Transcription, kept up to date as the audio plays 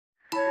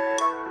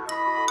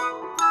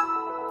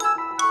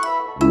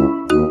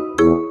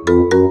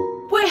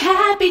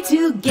we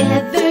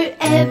together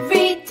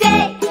every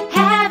day,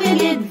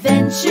 having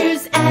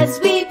adventures as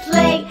we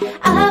play.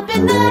 Up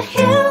in the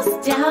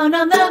hills, down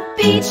on the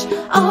beach,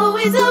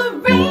 always a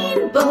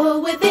rainbow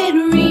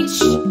within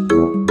reach.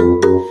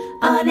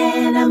 On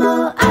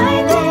Animal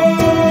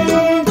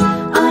Island,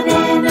 on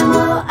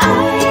Animal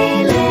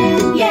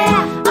Island,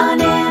 yeah.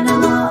 On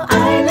Animal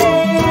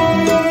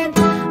Island,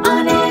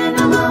 on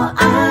Animal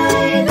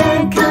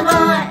Island, come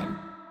on.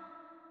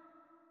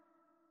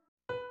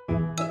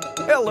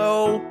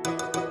 Hello.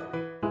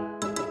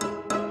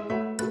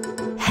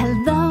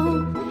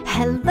 Hello,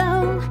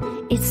 hello,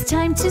 it's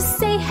time to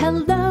say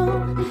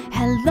hello.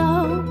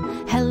 Hello,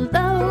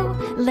 hello,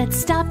 let's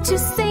stop to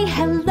say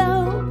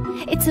hello.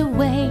 It's a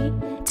way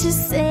to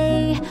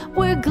say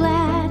we're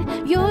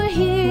glad you're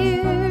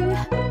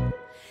here.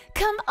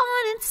 Come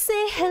on and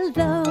say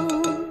hello.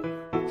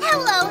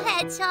 Hello,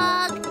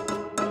 Hedgehog.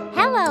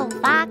 Hello,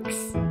 Fox.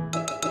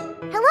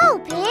 Hello,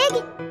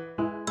 Pig.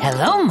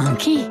 Hello,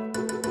 Monkey.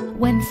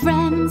 When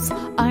friends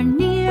are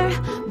near,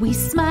 we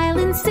smile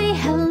and say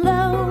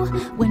hello.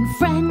 When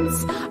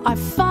friends are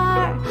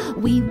far,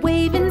 we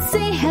wave and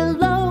say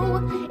hello.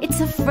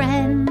 It's a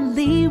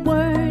friendly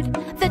word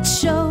that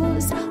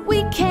shows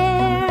we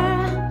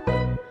care.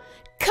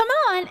 Come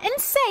on and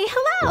say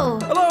hello.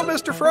 Hello,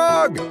 Mr.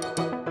 Frog.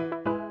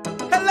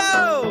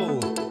 Hello.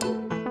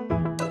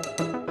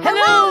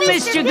 Hello,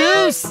 Mr.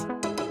 Goose.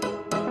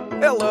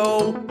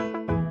 Hello.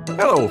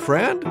 Hello,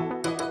 friend.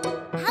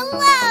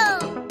 Hello.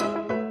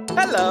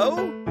 Hello.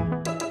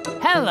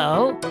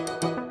 Hello.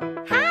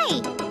 Hi,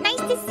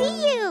 nice to see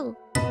you.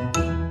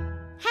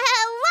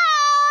 Hello.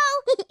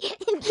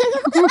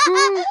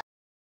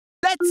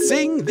 Let's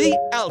sing the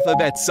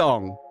alphabet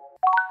song.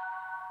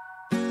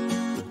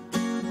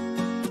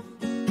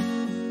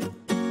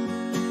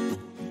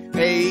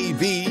 A,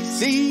 B,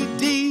 C,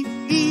 D,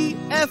 E,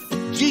 F,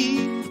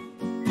 G,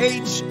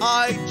 H,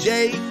 I,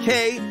 J,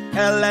 K,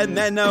 L, M,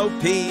 N, O,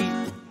 P,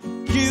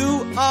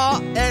 Q,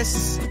 R,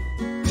 S,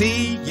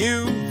 T,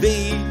 U,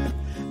 V,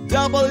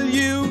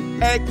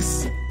 W,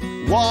 X,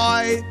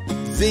 Y,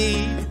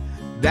 Z.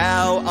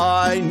 Now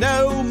I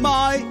know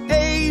my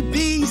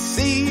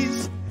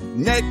ABCs.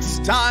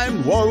 Next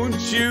time,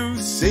 won't you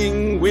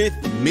sing with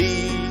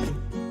me?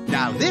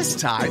 Now this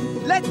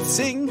time, let's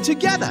sing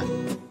together.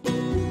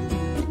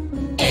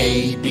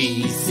 A,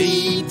 B,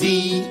 C,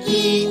 D,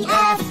 E,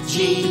 F,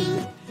 G,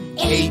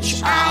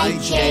 H, I,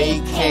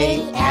 J,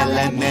 K, L,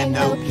 M, N,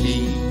 O,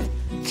 P,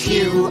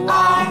 Q,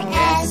 R,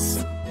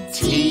 S,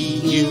 T,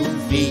 U,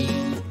 V,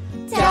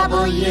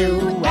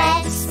 W,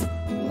 X,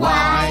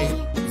 Y,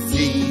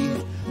 Z.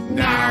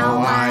 Now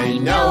I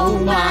know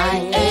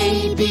my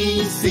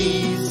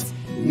ABCs.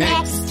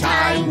 Next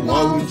time,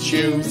 won't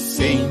you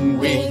sing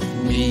with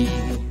me?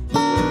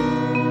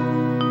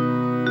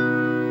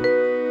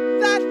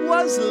 That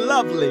was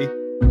lovely.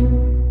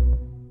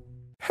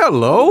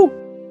 Hello.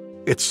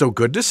 It's so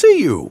good to see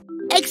you.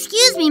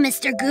 Excuse me,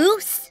 Mr.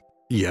 Goose.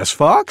 Yes,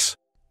 Fox?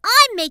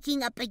 I'm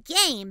making up a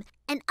game,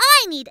 and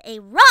I need a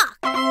rock.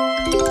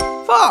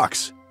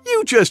 Fox,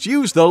 you just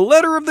used the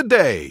letter of the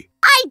day.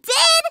 I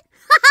did?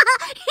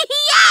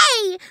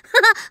 Yay!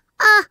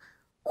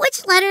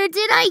 Which letter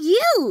did I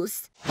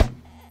use?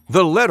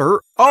 The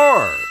letter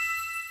R.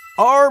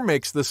 R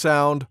makes the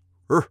sound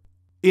R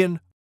in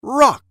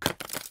rock.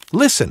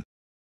 Listen.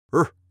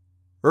 R,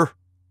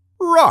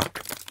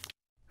 rock.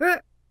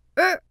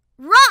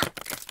 Rock.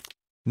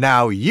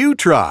 Now you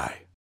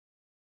try.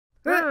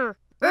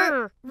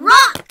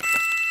 Rock.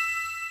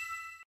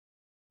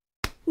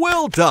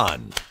 Well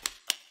done.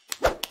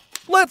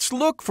 Let's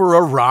look for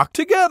a rock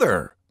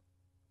together.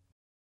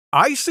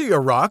 I see a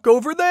rock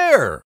over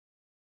there.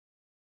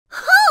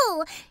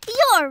 Oh,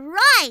 you're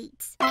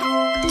right.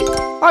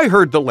 I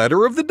heard the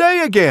letter of the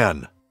day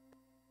again.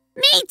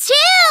 Me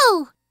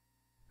too.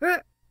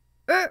 Right.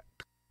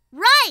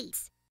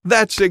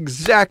 That's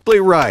exactly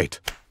right.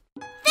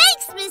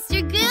 Thanks,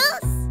 Mr.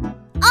 Goose.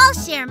 I'll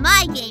share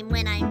my game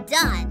when I'm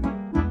done.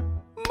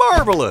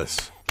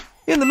 Marvelous.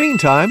 In the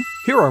meantime,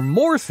 here are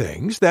more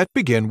things that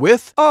begin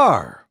with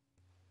R.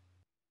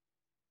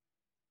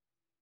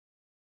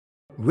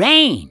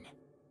 Rain.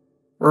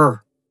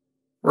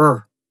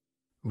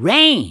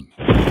 Rain.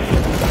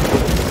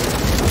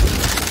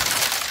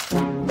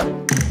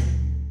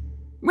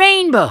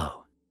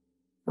 Rainbow.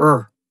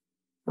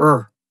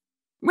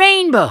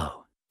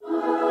 Rainbow.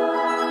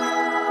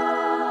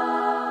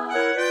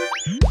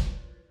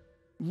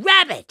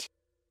 Rabbit.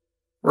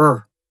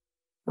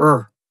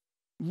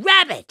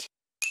 Rabbit.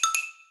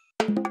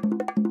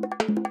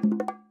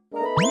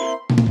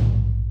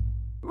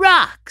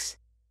 Rocks.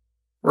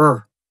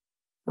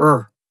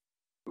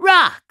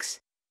 Rocks.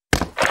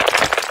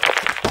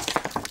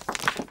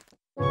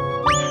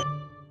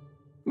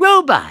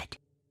 Robot.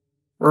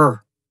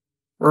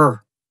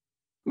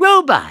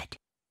 Robot.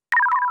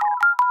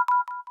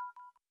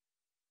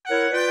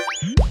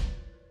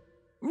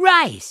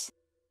 Rice.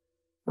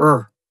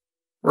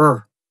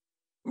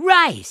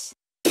 Rice.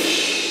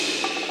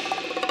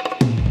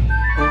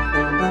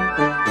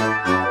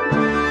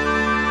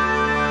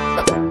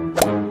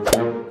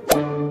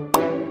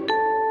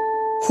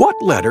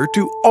 What letter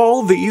do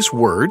all these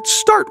words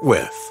start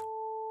with?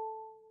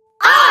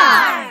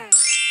 R!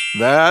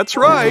 That's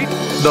right,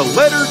 the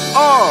letter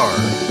R.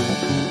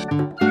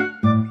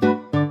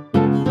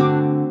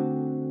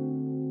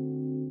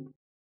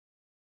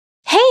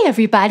 Hey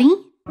everybody!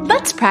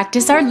 Let's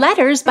practice our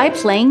letters by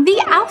playing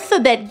the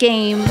alphabet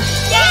game. Yay!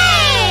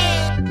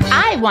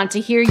 I want to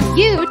hear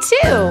you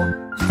too.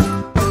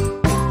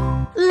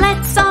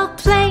 Let's all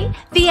play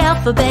the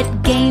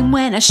alphabet game.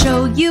 When I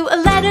show you a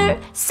letter,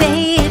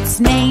 say its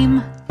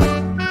name.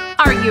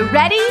 Are you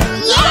ready?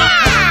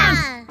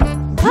 Yeah!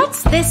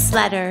 What's this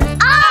letter?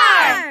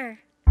 R!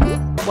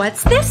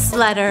 What's this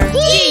letter?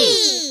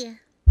 P!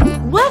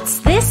 What's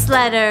this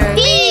letter?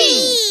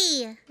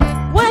 B!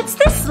 What's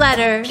this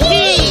letter?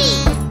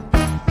 P!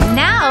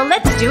 Now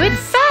let's do it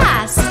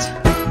fast.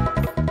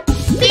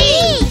 B!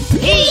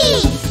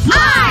 P!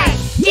 R!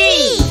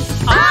 D!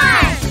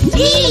 R!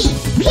 P!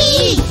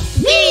 P!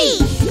 B!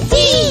 D!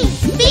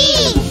 B!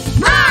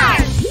 R!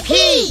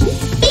 P!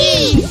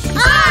 B!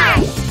 R!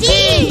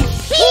 D!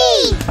 P!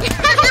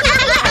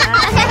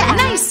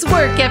 Nice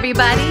work,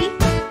 everybody.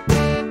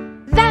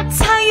 That's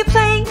how you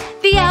play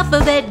the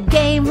alphabet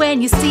game.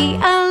 When you see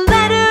a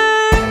letter,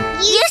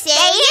 You say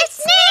its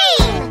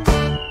name!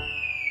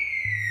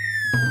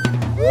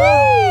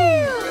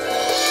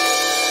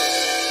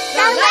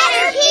 The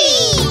letter P!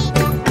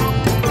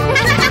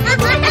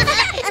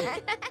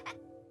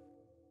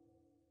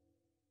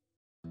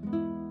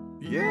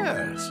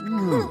 Yes.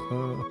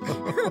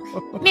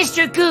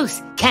 Mr.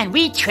 Goose, can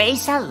we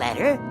trace a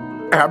letter?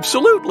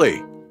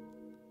 Absolutely.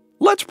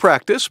 Let's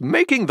practice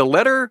making the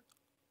letter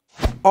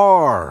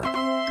R.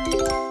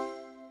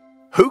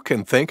 Who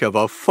can think of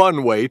a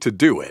fun way to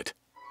do it?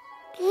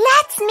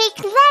 Let's make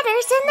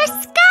letters in the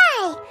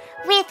sky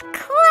with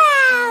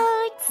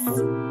clouds.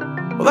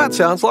 Well, that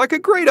sounds like a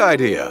great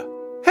idea.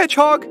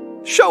 Hedgehog,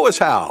 show us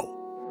how.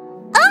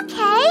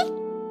 Okay.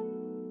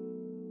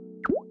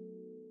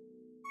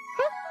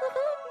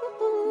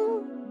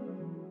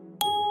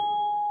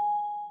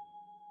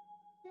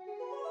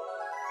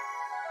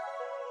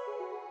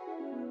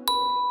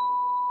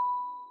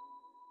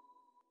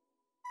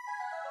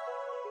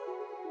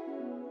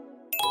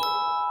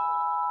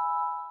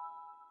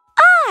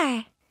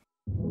 R.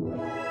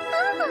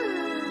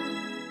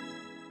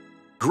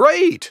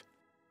 Great!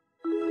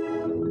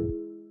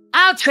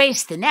 I'll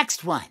trace the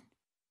next one.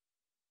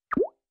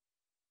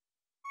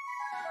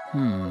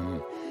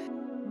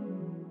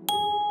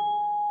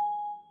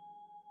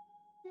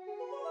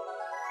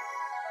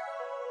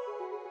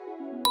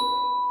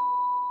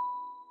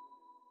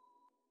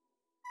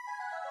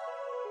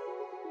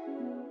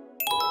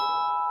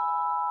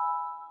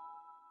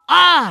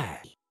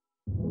 R.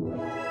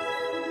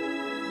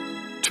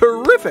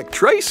 Terrific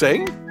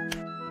tracing!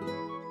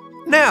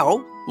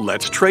 Now,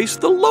 let's trace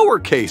the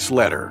lowercase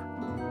letter.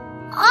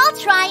 I'll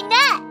try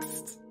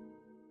next.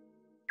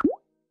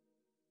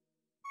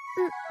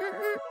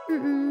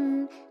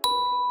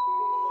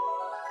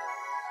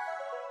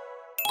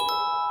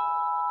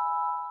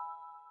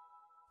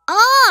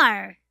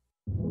 R.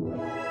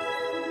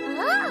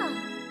 Ah.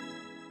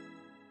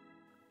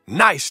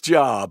 Nice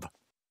job!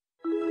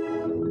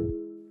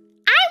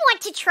 I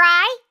want to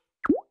try.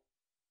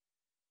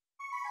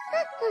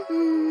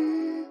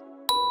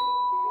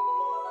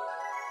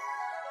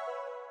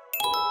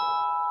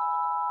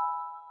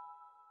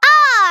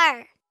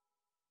 R.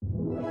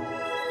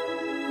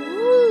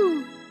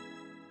 Ooh.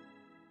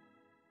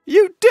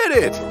 You did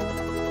it!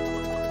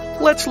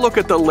 Let's look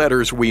at the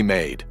letters we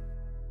made.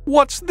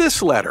 What's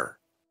this letter?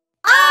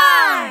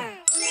 R.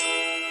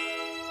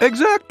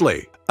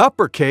 Exactly,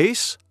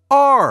 uppercase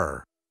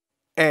R.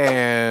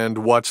 And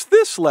what's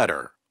this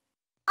letter?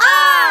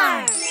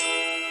 R.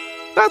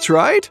 That's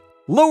right,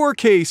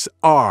 lowercase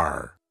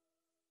r.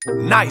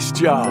 Nice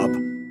job!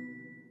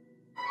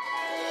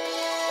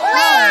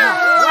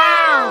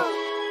 Wow!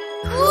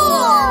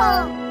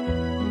 Cool!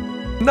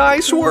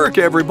 Nice work,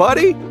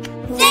 everybody!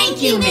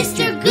 Thank you,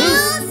 Mr.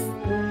 Goose!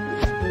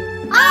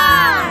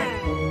 R!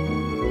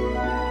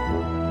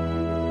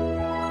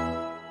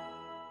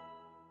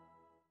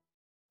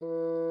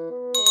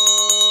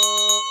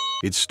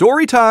 It's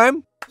story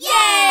time!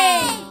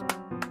 Yay!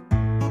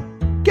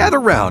 Gather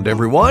round,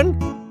 everyone!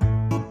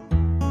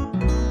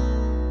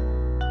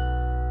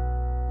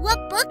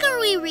 What book are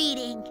we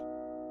reading?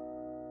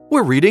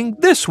 We're reading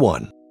this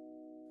one.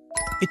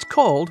 It's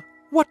called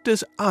What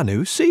Does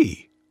Anu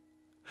See?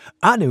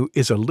 Anu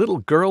is a little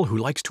girl who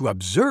likes to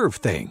observe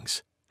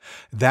things.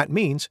 That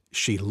means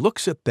she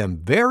looks at them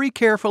very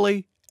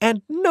carefully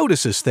and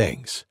notices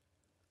things.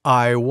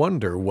 I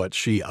wonder what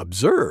she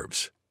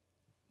observes.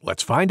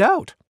 Let's find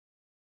out.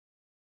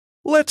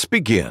 Let's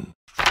begin.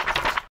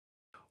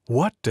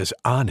 What does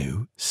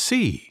Anu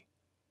see?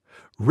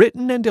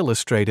 Written and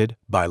illustrated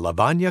by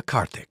Lavanya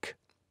Karthik.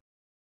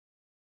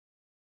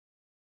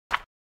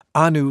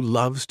 Anu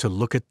loves to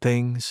look at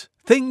things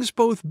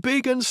both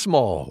big and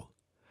small.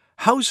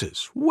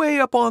 Houses way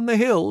up on the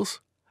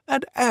hills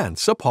and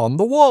ants upon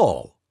the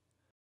wall.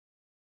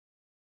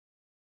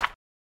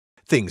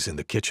 Things in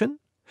the kitchen,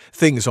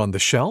 things on the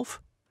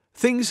shelf,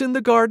 things in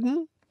the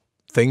garden,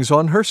 things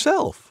on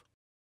herself.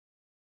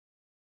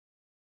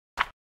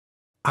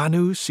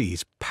 Anu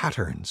sees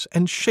patterns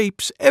and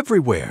shapes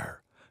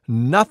everywhere.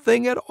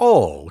 Nothing at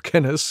all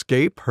can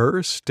escape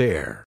her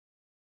stare.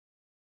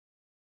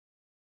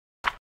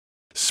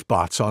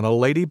 Spots on a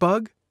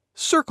ladybug,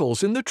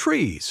 circles in the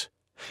trees,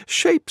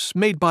 shapes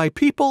made by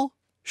people,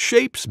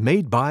 shapes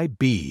made by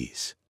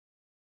bees.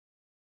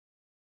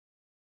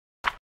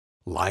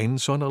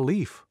 Lines on a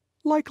leaf,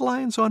 like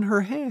lines on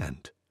her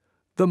hand,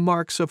 the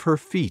marks of her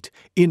feet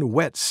in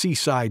wet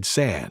seaside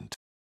sand.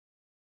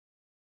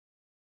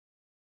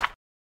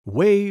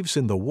 Waves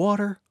in the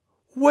water,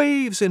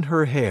 waves in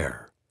her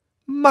hair,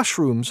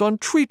 mushrooms on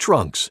tree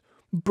trunks,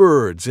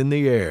 birds in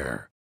the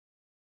air.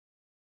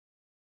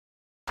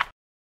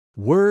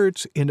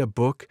 Words in a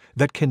book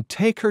that can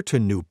take her to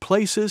new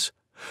places,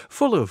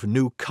 full of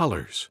new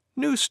colors,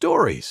 new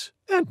stories,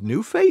 and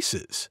new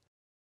faces.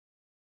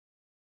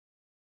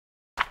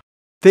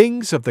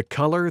 Things of the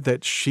color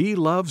that she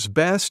loves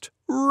best,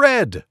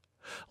 red,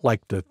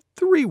 like the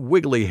 3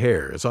 wiggly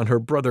hairs on her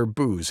brother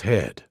Boo's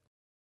head.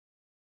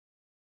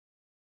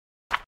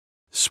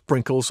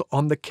 Sprinkles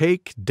on the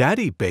cake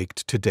Daddy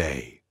baked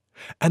today,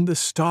 and the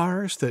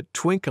stars that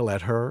twinkle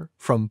at her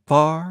from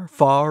far,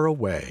 far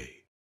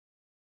away.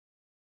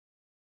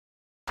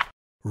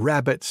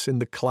 Rabbits in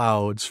the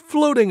clouds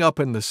floating up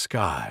in the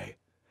sky,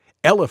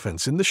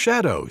 elephants in the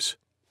shadows.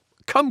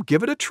 Come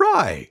give it a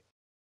try.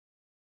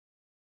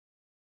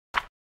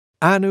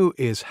 Anu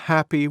is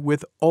happy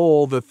with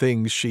all the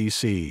things she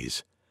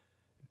sees.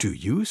 Do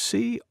you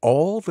see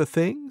all the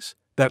things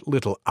that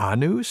little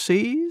Anu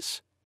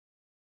sees?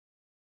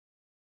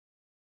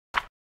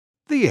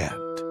 The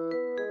end.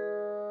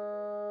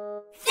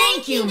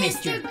 Thank you,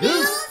 Mr.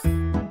 Goose.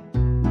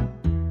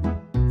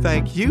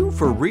 Thank you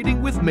for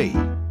reading with me.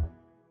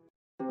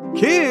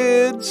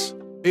 Kids,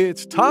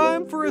 it's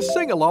time for a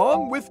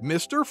sing-along with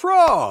Mr.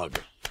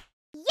 Frog.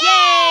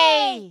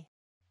 Yay!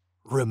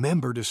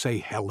 Remember to say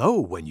hello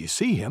when you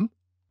see him.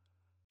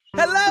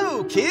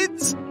 Hello,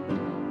 kids!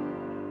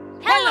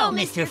 Hello,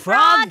 Mr.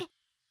 Frog.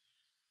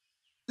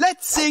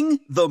 Let's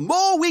sing The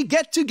More We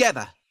Get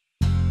Together.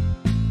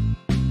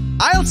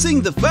 I'll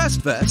sing the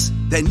first verse,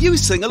 then you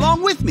sing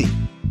along with me.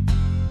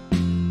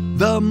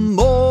 The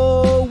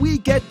more we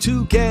get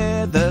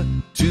together,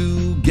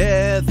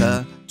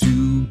 together,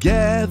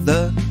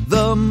 together,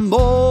 the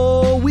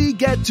more we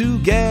get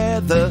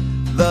together,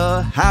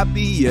 the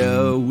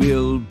happier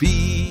we'll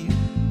be.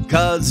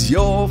 'Cause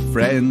your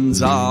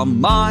friends are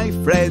my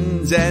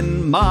friends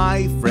and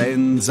my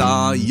friends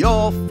are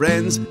your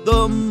friends.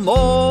 The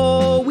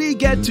more we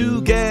get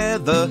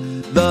together,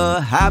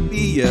 the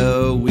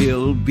happier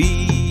we'll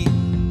be.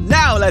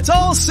 Now let's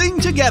all sing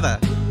together.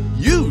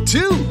 You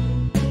too.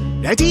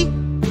 Ready?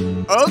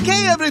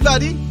 Okay,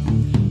 everybody.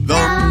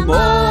 The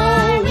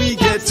more we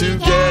get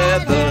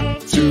together,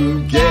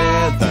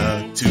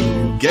 together,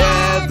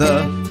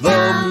 together,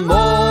 the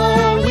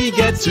more we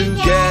get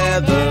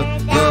together,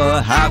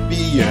 the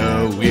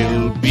happier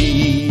we'll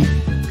be.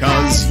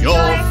 'Cause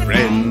your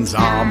friends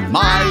are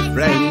my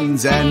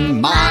friends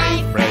and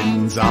my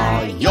friends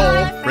are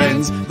your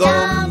friends.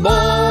 The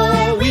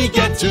more we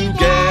get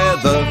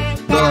together,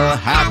 the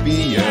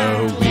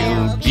happier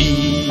we'll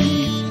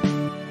be.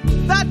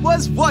 That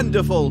was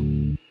wonderful.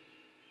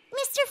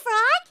 Mr.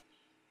 Frog?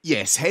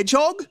 Yes,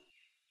 Hedgehog?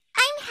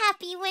 I'm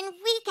happy when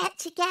we get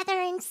together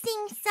and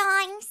sing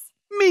songs.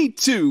 Me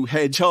too,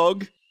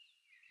 Hedgehog.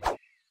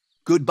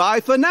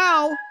 Goodbye for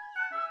now.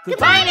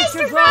 Goodbye,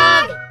 Mr.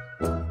 Frog.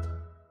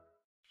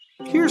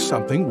 Here's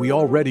something we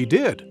already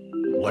did.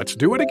 Let's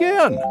do it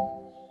again.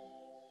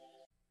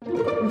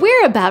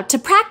 We're about to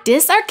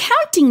practice our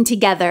counting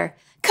together.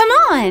 Come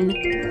on!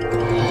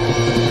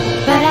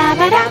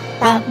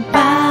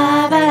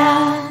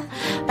 Ba-da-ba-da-ba-ba-ba-da.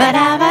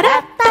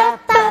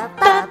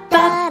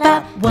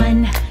 Ba-da-ba-da-ba-ba-ba-ba-ba.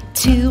 1,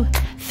 2,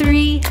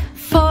 3,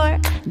 4.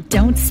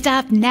 Don't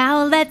stop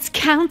now, let's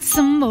count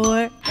some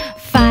more.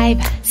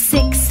 5,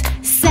 6,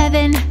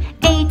 7,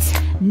 8,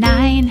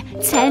 9,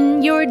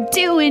 10. You're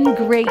doing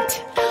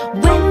great.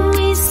 When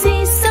we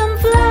see some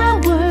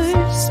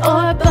flowers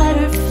or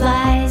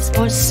butterflies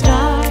or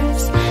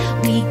stars,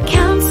 we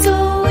count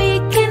so we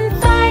can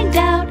find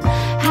out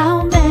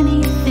how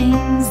many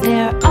things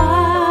there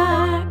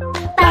are.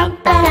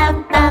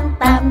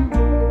 Ba-ba-da-ba-bam.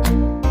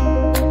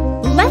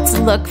 Let's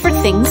look for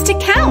things to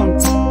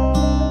count.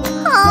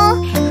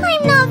 Oh,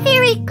 I'm not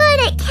very good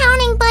at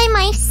counting by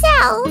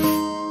myself.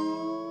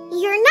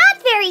 You're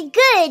not very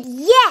good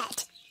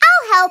yet.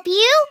 I'll help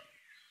you.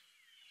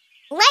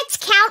 Let's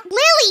count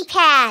lily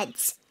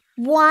pads.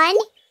 1,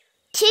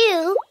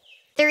 2,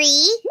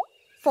 3,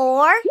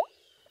 4,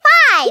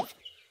 5.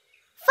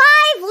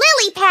 5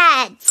 lily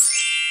pads.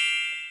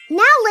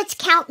 Now let's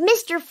count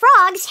Mr.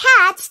 Frog's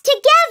hats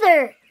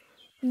together.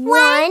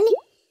 1,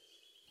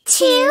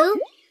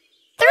 2,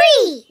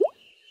 3.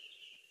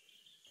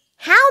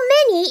 How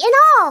many in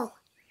all?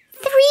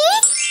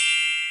 3?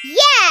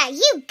 Yeah,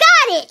 you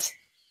got it!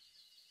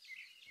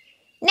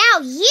 Now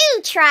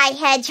you try,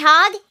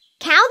 Hedgehog.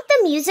 Count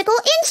the musical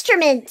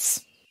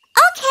instruments.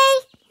 Okay,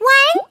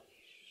 1,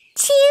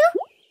 2,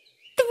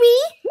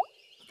 3,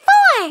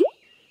 4.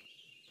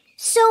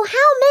 So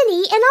how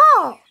many in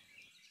all?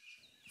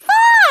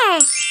 4!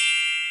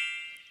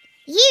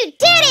 You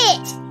did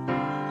it!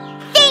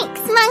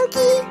 Thanks,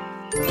 Monkey!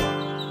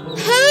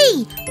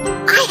 Hey,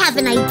 I have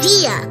an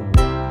idea.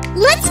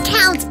 Let's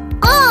count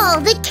all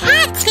the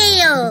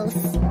cattails!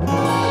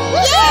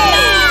 Yeah!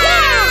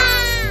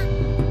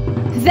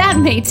 That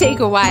may take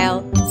a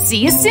while. See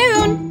you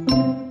soon!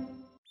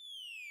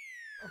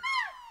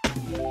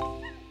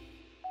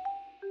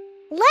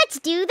 Let's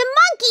do the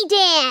monkey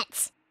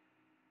dance!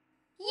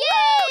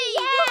 Yay!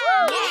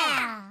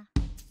 Yeah!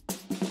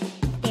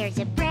 There's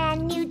a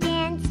brand new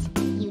dance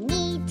you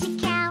need to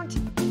count.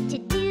 To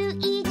do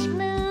each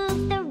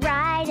move the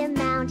right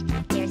amount.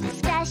 There's a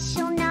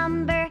special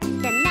number,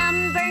 the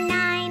number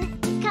 9.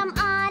 Come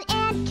on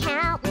and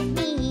count with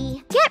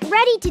me. Get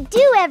ready to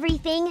do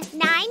everything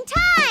 9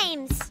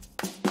 times.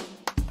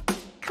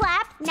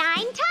 Clap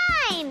 9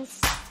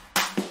 times.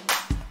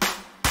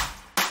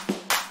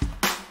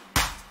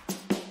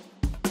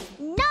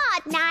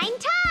 Nod 9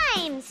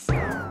 times.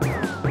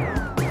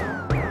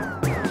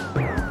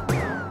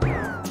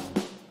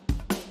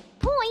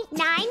 Point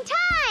 9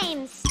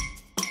 times.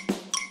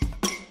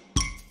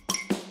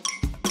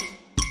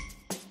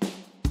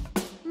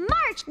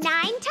 March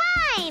 9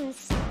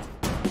 times.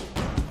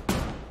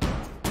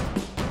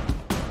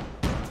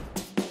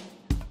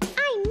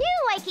 I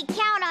knew I could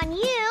count on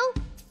you.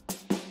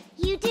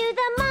 You do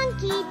the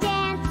monkey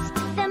dance,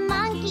 the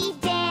monkey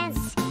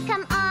dance.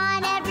 Come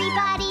on,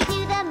 everybody,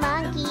 do the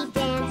monkey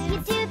dance. You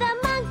do the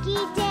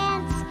monkey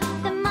dance,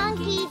 the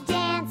monkey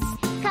dance.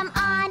 Come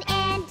on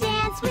and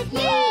dance with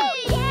me.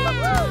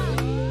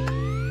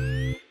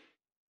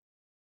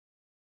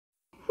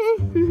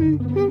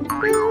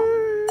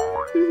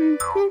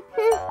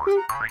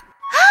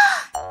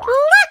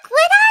 Look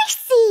what I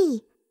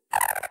see!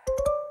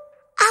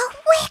 A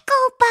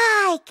wiggle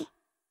bug!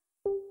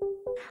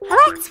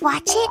 Let's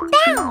watch it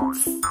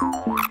bounce.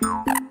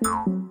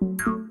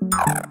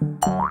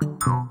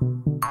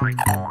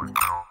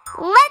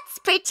 Let's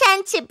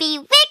pretend to be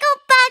wiggle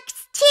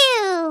bugs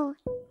too.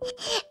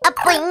 A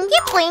blingy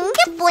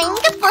blingy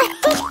blingy bling.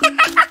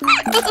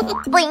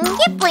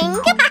 Blingy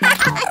blingy.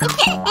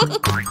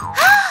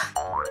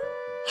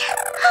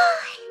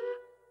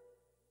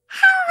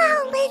 Hello,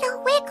 little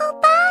wiggle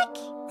bug.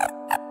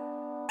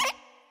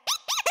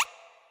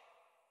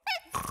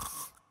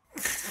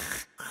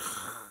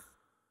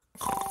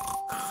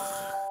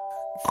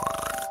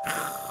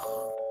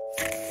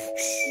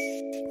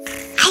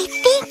 I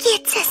think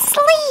it's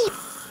asleep.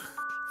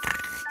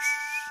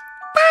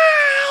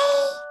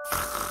 Bye.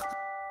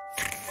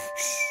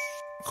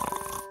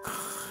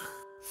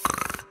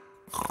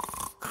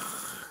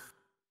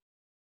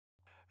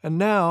 And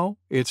now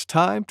it's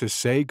time to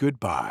say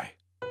goodbye.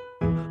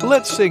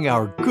 Let's sing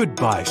our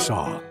goodbye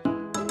song.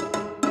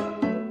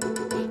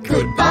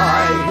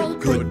 Goodbye,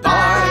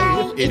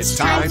 goodbye, it's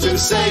time to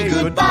say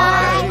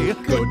goodbye.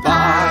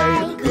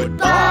 Goodbye,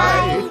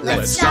 goodbye,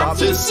 let's stop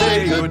to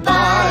say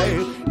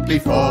goodbye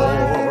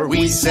before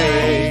we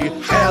say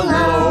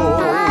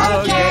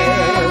hello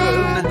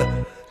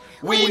again.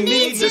 We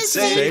need to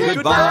say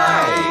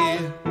goodbye.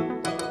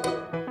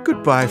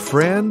 Goodbye,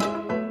 friend.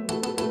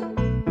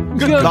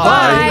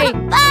 Goodbye.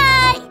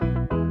 Bye.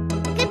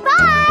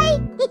 Goodbye.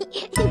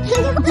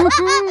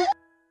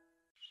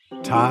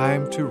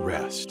 Time to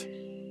rest.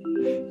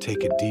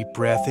 Take a deep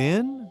breath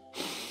in.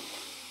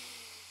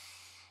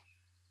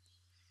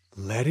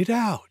 Let it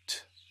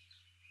out.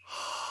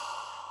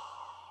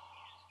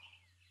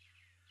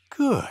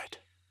 Good.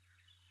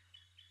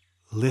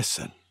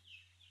 Listen.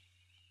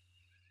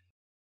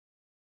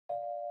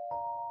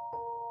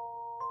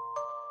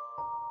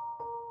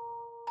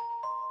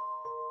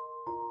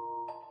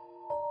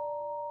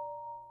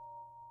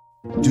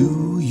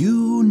 Do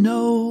you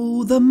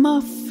know the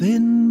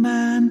Muffin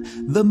Man,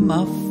 the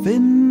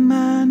Muffin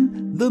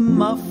Man, the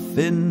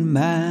Muffin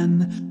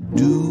Man?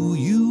 Do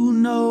you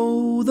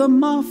know the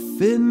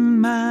Muffin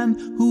Man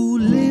who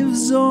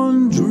lives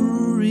on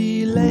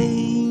Drury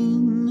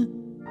Lane?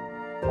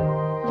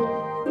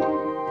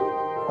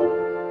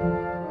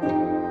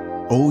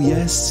 Oh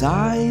yes,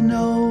 I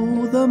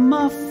know the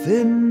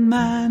Muffin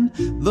Man,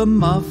 the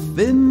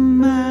Muffin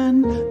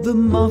Man, the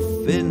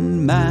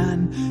Muffin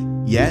Man.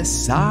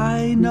 Yes,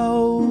 I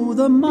know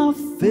the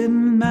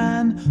Muffin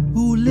Man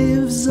who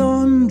lives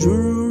on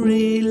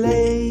Drury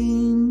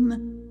Lane.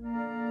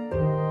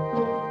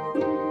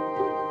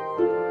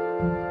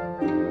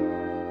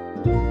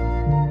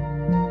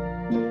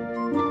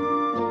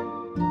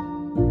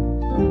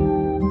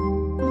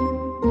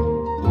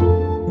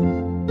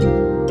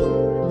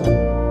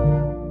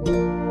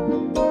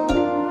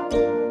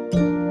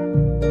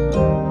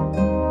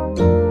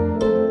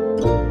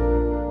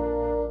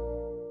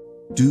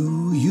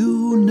 Do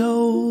you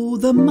know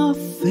the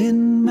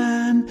Muffin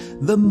Man,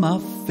 the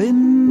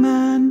Muffin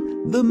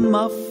Man, the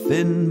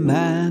Muffin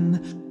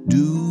Man?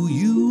 Do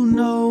you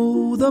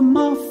know the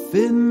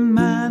Muffin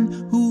Man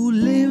who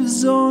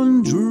lives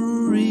on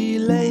Drury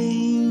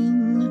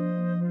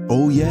Lane?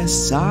 Oh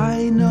yes,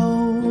 I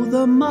know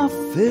the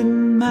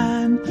Muffin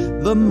Man,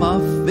 the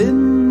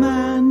Muffin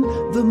Man,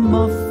 the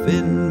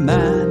Muffin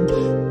Man.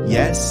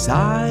 Yes,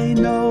 I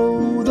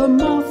know the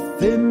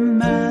Muffin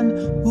Man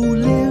who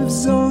lives